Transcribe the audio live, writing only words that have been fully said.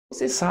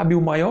Você sabe o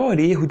maior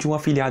erro de um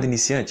afiliado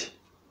iniciante?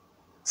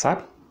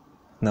 Sabe?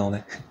 Não,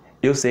 né?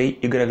 Eu sei,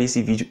 eu gravei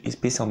esse vídeo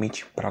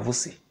especialmente para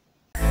você.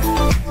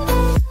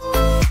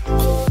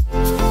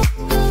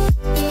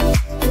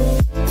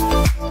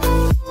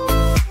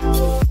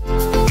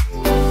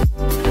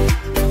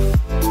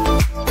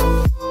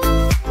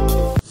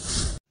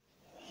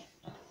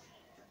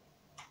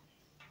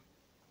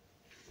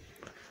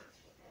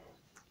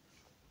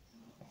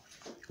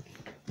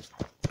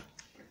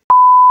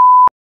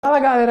 Fala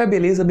galera,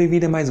 beleza?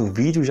 Bem-vindo a mais um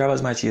vídeo,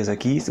 Jarbas Matias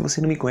aqui. Se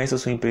você não me conhece, eu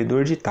sou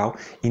empreendedor digital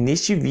e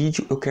neste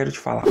vídeo eu quero te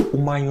falar o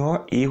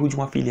maior erro de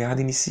um afiliado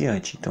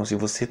iniciante. Então, se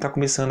você está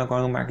começando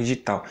agora no marketing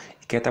digital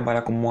e quer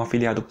trabalhar como um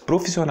afiliado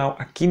profissional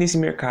aqui nesse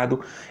mercado,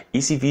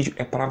 esse vídeo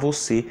é para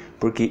você,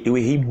 porque eu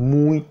errei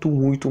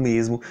muito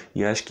mesmo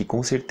e acho que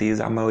com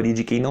certeza a maioria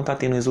de quem não está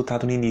tendo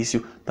resultado no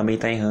início também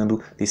está errando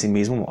desse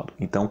mesmo modo.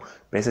 Então,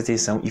 presta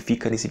atenção e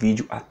fica nesse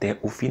vídeo até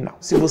o final.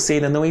 Se você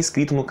ainda não é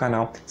inscrito no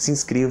canal, se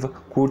inscreva,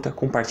 curta,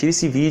 compartilhe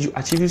esse vídeo,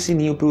 ative o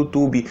sininho para o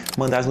YouTube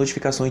mandar as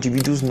notificações de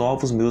vídeos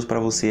novos meus para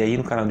você aí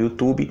no canal do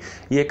YouTube.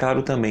 E é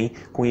claro também,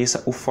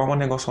 conheça o Forma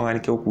Negócio Online,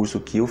 que é o curso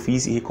que eu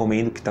fiz e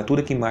recomendo, que está tudo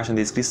aqui embaixo na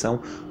descrição,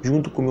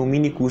 junto com o meu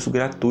mini curso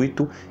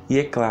gratuito e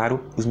é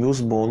claro, os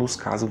meus bônus,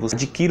 caso você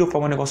adquira o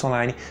Forma Negócio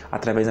Online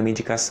através da minha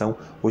indicação.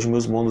 Hoje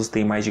meus bônus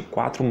têm mais de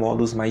 4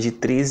 módulos, mais de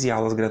 13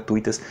 aulas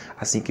gratuitas.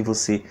 Assim que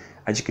você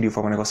adquirir o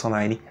Forma Negócio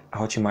Online,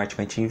 a Hotmart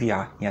vai te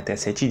enviar em até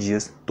 7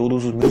 dias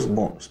todos os meus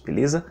bônus,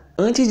 beleza?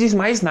 Antes de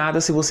mais nada,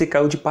 se você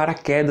caiu de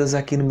paraquedas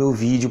aqui no meu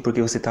vídeo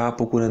porque você estava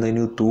procurando aí no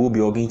YouTube,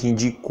 ou alguém te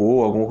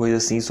indicou alguma coisa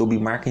assim sobre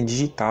marketing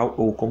digital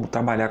ou como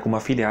trabalhar como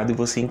afiliado e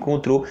você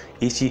encontrou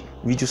este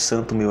vídeo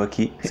santo meu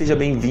aqui, seja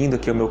bem-vindo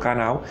aqui ao meu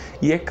canal.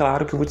 E é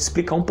claro que eu vou te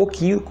explicar um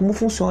pouquinho como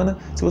funciona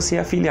se você é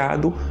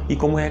afiliado e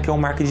como é que é o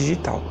marketing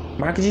digital.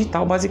 Marketing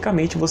digital,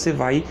 basicamente, você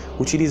vai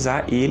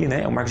utilizar ele,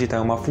 né? O marketing digital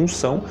é uma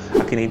função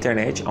aqui na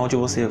internet, onde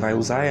você vai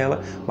usar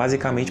ela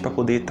basicamente para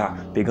poder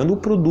estar pegando o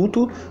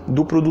produto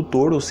do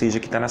produtor, ou seja,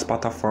 que está nas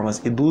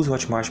plataformas Eduz,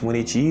 Hotmart,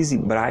 Monetize,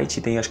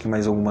 Bright, tem acho que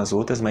mais algumas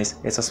outras, mas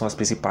essas são as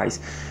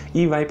principais,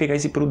 e vai pegar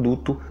esse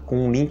produto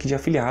com um link de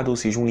afiliado, ou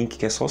seja, um link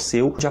que é só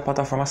seu, onde a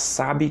plataforma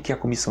sabe que a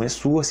comissão é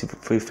sua, se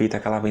foi feita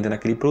aquela venda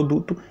naquele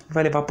produto, e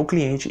vai levar para o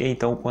cliente, e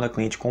então quando a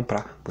cliente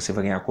comprar, você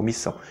vai ganhar a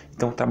comissão.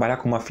 Então, trabalhar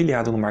como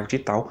afiliado no marketing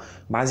digital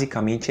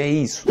basicamente é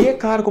isso. E é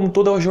claro, como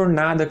toda a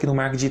jornada aqui no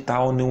marketing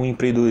digital, no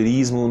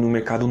empreendedorismo, no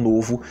mercado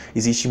novo,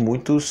 existem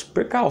muitos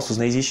percalços,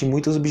 né? Existem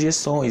muitas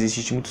objeções,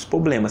 existem muitos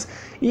problemas.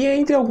 E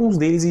entre alguns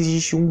deles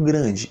existe um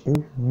grande, um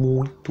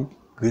muito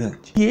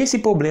grande. E esse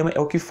problema é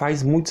o que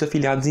faz muitos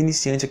afiliados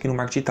iniciantes aqui no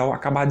marketing digital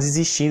acabar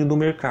desistindo do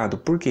mercado.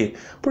 Por quê?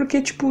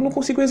 Porque, tipo, não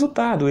conseguiu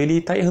resultado. Ele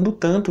tá errando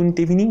tanto, não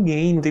teve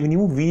ninguém, não teve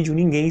nenhum vídeo,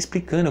 ninguém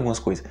explicando algumas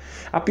coisas.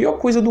 A pior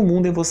coisa do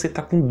mundo é você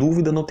estar com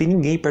dúvida, não ter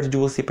ninguém perto de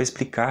você para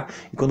explicar.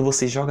 E quando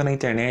você joga na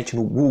internet,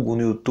 no Google,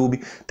 no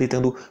YouTube,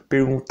 tentando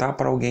perguntar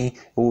para alguém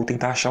ou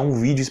tentar achar um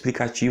vídeo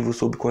explicativo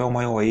sobre qual é o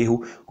maior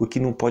erro, o que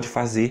não pode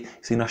fazer,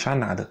 sem não achar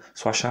nada.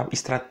 Só achar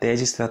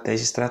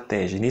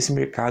estratégia. Nesse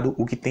mercado,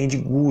 o que tem de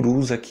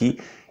gurus aqui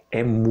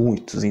é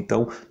muitos,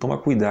 então toma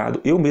cuidado.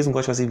 Eu mesmo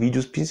gosto de fazer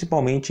vídeos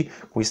principalmente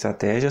com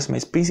estratégias,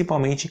 mas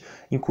principalmente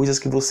em coisas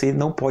que você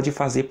não pode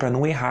fazer para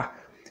não errar,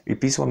 e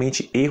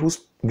principalmente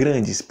erros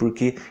grandes,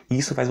 porque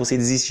isso faz você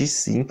desistir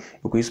sim.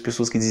 Eu conheço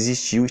pessoas que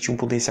desistiu e tinham um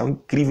potencial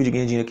incrível de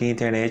ganhar dinheiro aqui na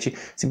internet,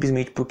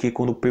 simplesmente porque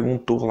quando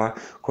perguntou lá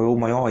qual é o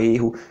maior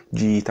erro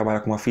de trabalhar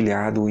como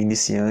afiliado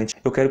iniciante.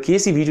 Eu quero que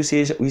esse vídeo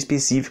seja o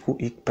específico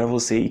para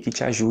você e que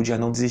te ajude a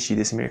não desistir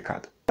desse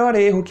mercado. O maior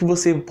erro que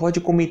você pode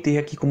cometer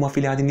aqui como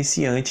afiliado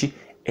iniciante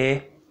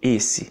é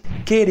esse: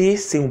 querer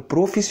ser um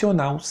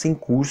profissional sem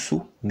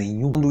curso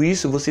nenhum. Falando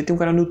isso, você tem um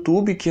canal no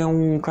YouTube que é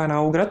um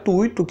canal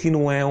gratuito, que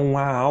não é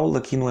uma aula,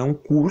 que não é um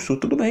curso,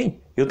 tudo bem.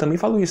 Eu também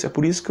falo isso, é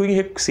por isso que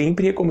eu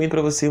sempre recomendo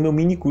para você o meu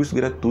mini curso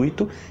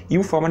gratuito e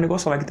o Forma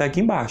Negócio Online que está aqui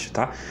embaixo,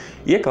 tá?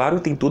 E é claro,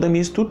 tem toda a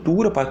minha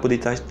estrutura para poder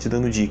estar te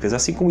dando dicas,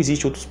 assim como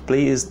existem outros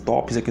players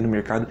tops aqui no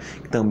mercado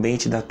que também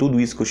te dá tudo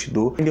isso que eu te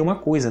dou. Entendeu uma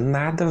coisa,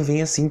 nada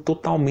vem assim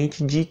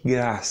totalmente de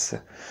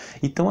graça.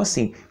 Então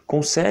assim,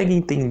 consegue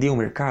entender o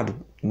mercado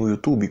no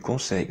YouTube?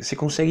 Consegue. Você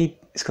consegue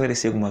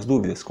esclarecer algumas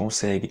dúvidas?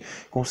 Consegue.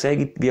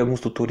 Consegue ver alguns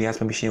tutoriais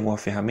para mexer em alguma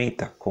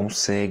ferramenta?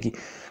 Consegue.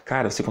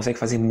 Cara, você consegue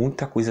fazer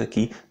muita coisa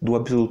aqui do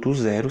absoluto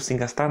zero, sem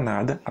gastar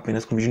nada,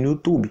 apenas com vídeo no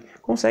YouTube.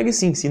 Consegue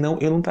sim, senão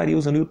eu não estaria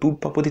usando o YouTube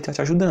para poder estar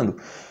te ajudando.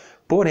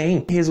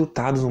 Porém,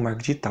 resultados no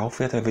marketing digital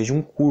foi através de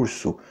um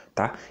curso,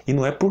 tá? E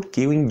não é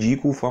porque eu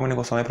indico o Forma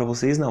Negócio Online para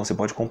vocês, não. Você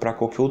pode comprar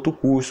qualquer outro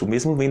curso,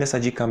 mesmo vendo essa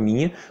dica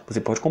minha, você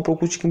pode comprar o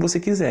curso de quem você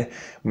quiser.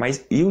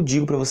 Mas eu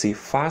digo para você,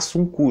 faça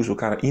um curso,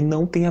 cara, e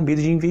não tenha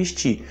medo de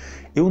investir.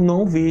 Eu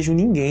não vejo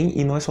ninguém,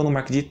 e não é só no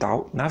marketing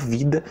digital, na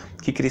vida,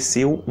 que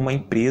cresceu uma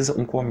empresa,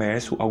 um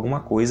comércio,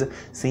 alguma coisa,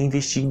 sem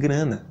investir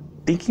grana.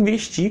 tem que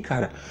investir,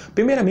 cara.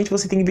 Primeiramente,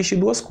 você tem que investir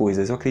duas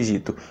coisas, eu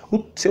acredito.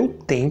 O seu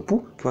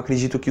tempo, que eu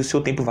acredito que o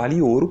seu tempo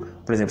vale ouro.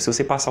 Por exemplo, se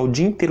você passar o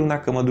dia inteiro na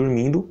cama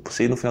dormindo,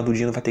 você no final do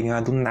dia não vai ter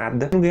ganhado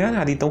nada. Não ganha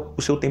nada, então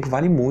o seu tempo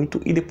vale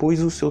muito e depois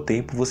do seu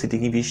tempo você tem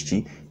que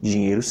investir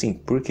dinheiro sim.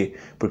 Por quê?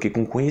 Porque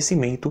com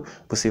conhecimento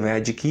você vai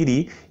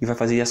adquirir e vai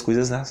fazer as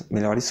coisas das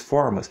melhores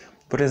formas.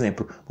 Por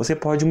exemplo, você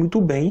pode muito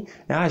bem,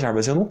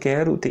 Jarbas, eu não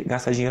quero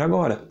gastar dinheiro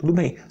agora. Tudo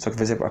bem, só que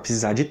você vai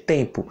precisar de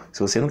tempo. Se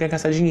você não quer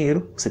gastar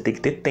dinheiro, você tem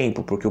que ter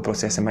tempo, porque o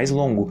processo é mais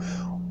longo.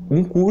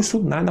 Um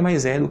curso nada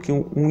mais é do que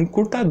um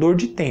encurtador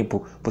de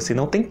tempo. Você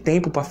não tem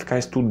tempo para ficar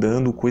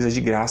estudando coisas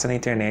de graça na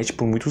internet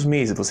por muitos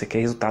meses. Você quer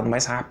resultado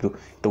mais rápido,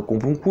 então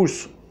compra um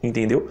curso.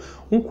 Entendeu?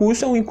 Um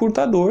curso é um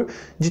encurtador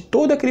de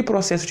todo aquele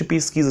processo de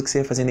pesquisa que você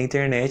vai fazer na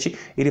internet.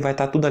 Ele vai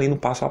estar tudo ali no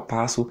passo a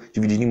passo,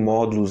 dividido em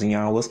módulos, em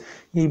aulas,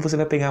 e aí você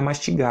vai pegar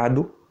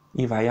mastigado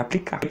e vai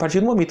aplicar. A partir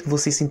do momento que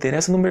você se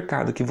interessa no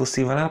mercado, que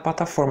você vai na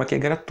plataforma que é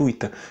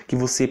gratuita, que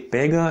você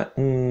pega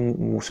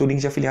o seu link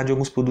de afiliado de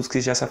alguns produtos que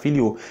você já se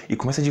afiliou e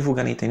começa a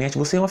divulgar na internet,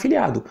 você é um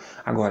afiliado.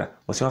 Agora,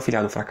 você é um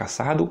afiliado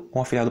fracassado ou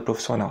um afiliado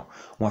profissional?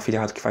 Um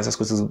afiliado que faz as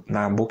coisas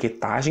na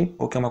boquetagem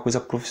ou que é uma coisa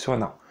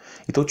profissional?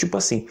 Então, tipo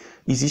assim,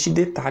 existem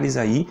detalhes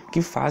aí que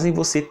fazem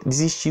você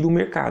desistir do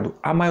mercado.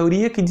 A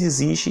maioria que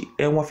desiste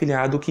é um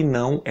afiliado que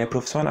não é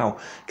profissional,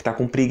 que está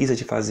com preguiça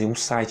de fazer um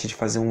site, de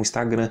fazer um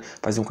Instagram,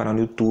 fazer um canal no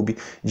YouTube,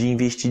 de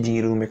investir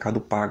dinheiro no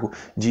mercado pago,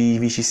 de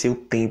investir seu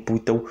tempo.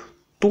 Então,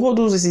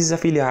 todos esses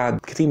afiliados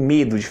que têm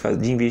medo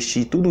de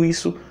investir, tudo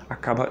isso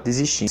acaba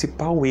desistindo. O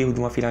principal erro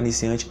de um afiliado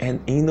iniciante é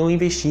em não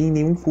investir em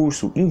nenhum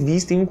curso.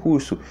 Invista em um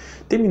curso.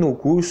 Terminou o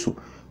curso,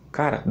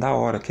 cara, da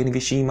hora, quero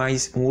investir em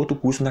mais um outro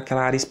curso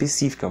naquela área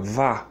específica.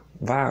 Vá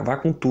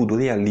com tudo,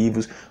 leia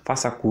livros,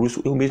 faça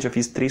curso. Eu mesmo já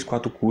fiz 3,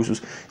 4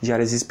 cursos de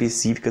áreas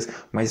específicas,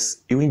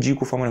 mas eu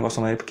indico o Fórmula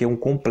Negócio Online porque é um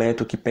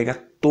completo que pega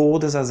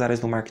todas as áreas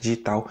do marketing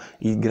digital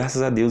e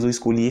graças a Deus eu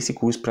escolhi esse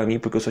curso para mim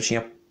porque eu só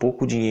tinha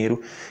pouco dinheiro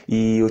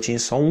e eu tinha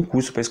só um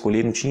curso para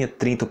escolher, não tinha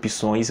 30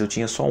 opções, eu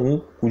tinha só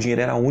um, o dinheiro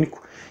era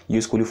único. E eu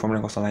escolhi o Fórmula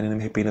Negócio Online e não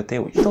me arrependo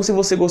até hoje. Então se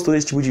você gostou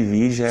desse tipo de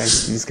vídeo, já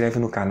se inscreve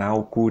no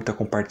canal, curta,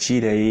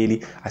 compartilha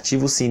ele,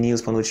 ativa os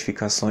sininhos para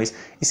notificações.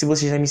 E se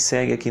você já me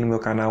segue aqui no meu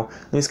canal,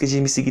 não esqueça de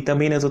me seguir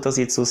também nas outras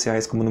redes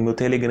sociais, como no meu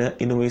Telegram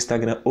e no meu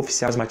Instagram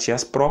oficial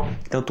Matias Pro.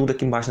 Então tudo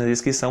aqui embaixo na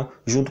descrição,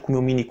 junto com o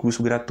meu mini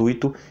curso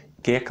gratuito,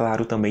 que é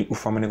claro também o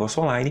Fórmula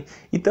Negócio Online.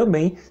 E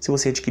também, se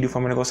você adquirir o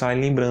Fórmula Negócio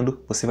Online, lembrando,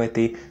 você vai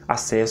ter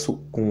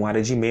acesso com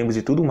área de membros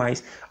e tudo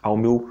mais ao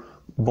meu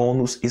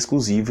bônus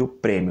exclusivo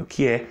prêmio,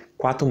 que é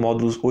 4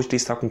 módulos. Hoje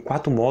está com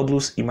 4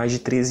 módulos e mais de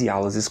 13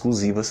 aulas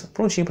exclusivas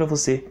prontinho para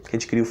você que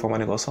adquiriu o Fórmula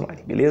Negócio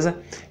Online, beleza?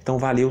 Então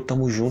valeu,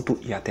 tamo junto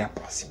e até a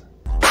próxima.